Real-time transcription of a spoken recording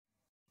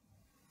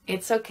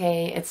It's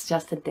okay, it's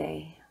just a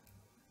day.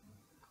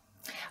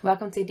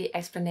 Welcome to the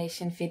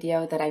explanation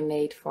video that I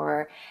made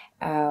for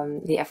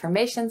the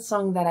affirmation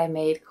song that I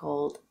made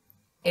called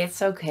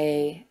It's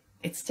Okay,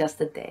 it's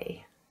just a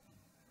day.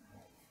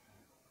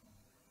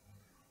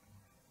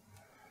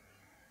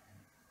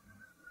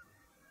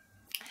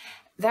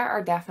 There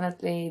are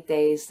definitely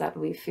days that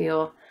we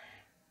feel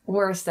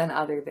worse than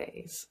other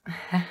days.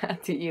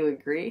 Do you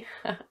agree?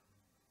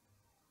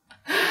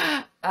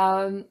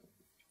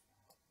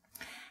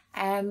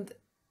 And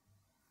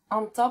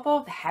on top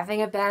of having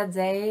a bad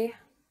day,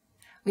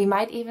 we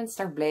might even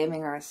start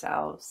blaming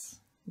ourselves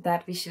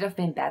that we should have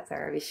been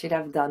better, we should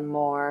have done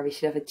more, we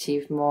should have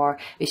achieved more,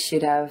 we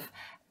should have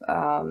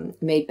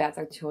made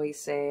better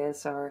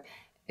choices, or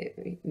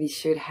we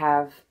should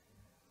have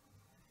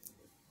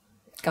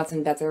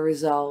gotten better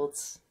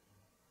results.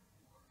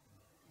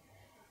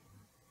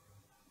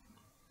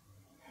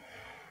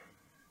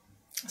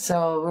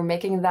 So we're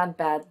making that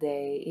bad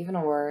day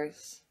even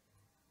worse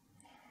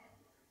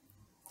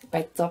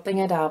by topping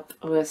it up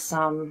with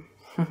some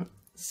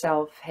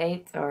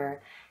self-hate or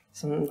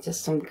some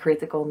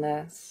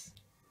criticalness.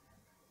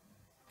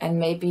 And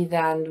maybe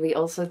then we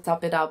also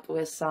top it up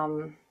with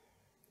some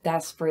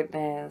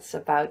desperateness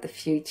about the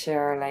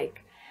future,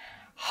 like,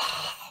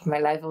 oh, my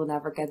life will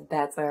never get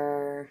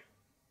better.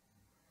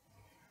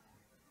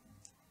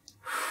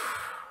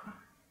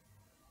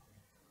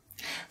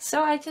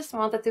 So I just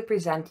wanted to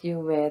present you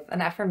with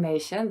an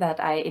affirmation that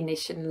I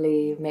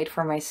initially made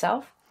for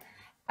myself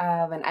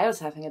when I was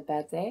having a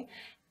bad day.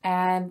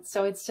 And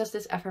so it's just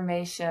this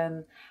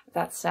affirmation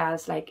that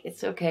says, like,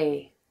 it's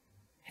okay.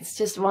 It's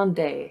just one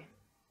day.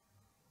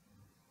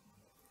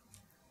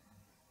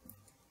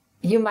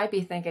 You might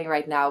be thinking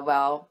right now,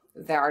 well,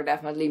 there are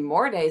definitely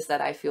more days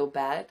that I feel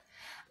bad.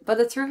 But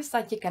the truth is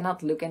that you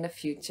cannot look in the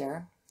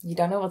future. You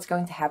don't know what's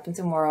going to happen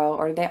tomorrow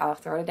or the day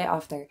after or the day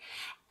after.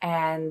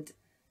 And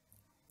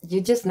you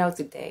just know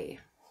today.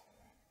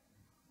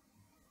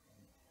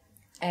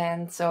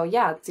 And so,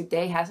 yeah,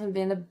 today hasn't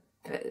been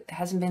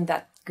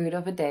that good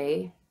of a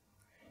day,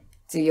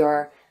 to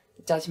your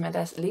judgment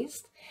at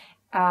least.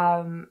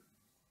 But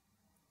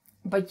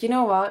you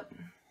know what?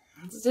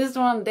 It's just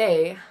one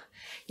day.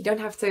 You don't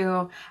have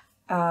to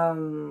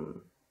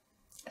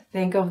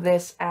think of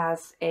this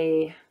as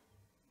a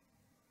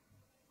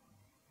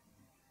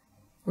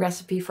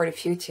recipe for the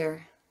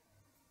future.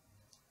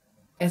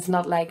 It's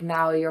not like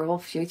now your whole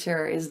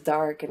future is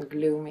dark and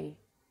gloomy.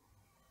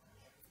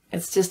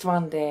 It's just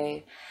one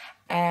day.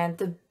 And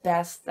the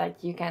best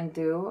that you can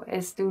do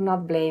is to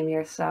not blame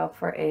yourself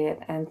for it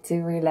and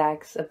to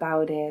relax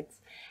about it.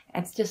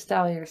 And to just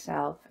tell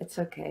yourself, it's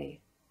okay.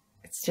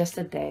 It's just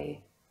a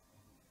day.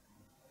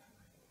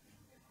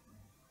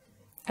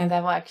 And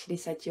that will actually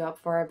set you up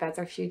for a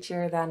better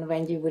future than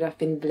when you would have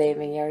been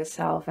blaming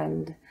yourself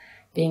and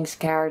being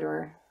scared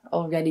or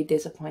already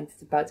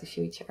disappointed about the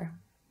future.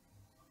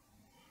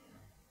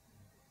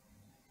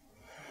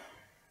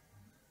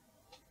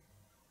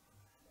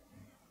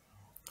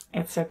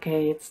 It's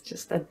okay, it's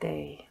just a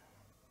day.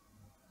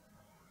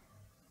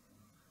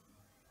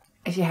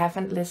 If you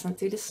haven't listened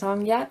to the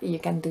song yet, you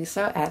can do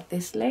so at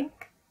this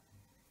link.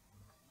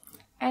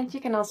 And you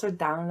can also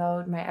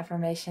download my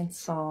affirmation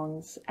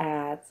songs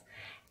at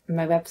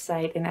my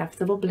website,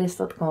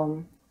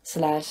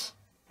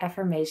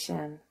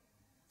 InevitableBliss.com/affirmation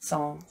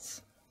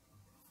songs.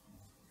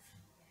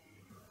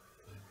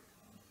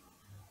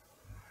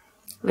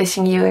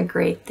 Wishing you a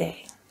great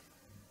day.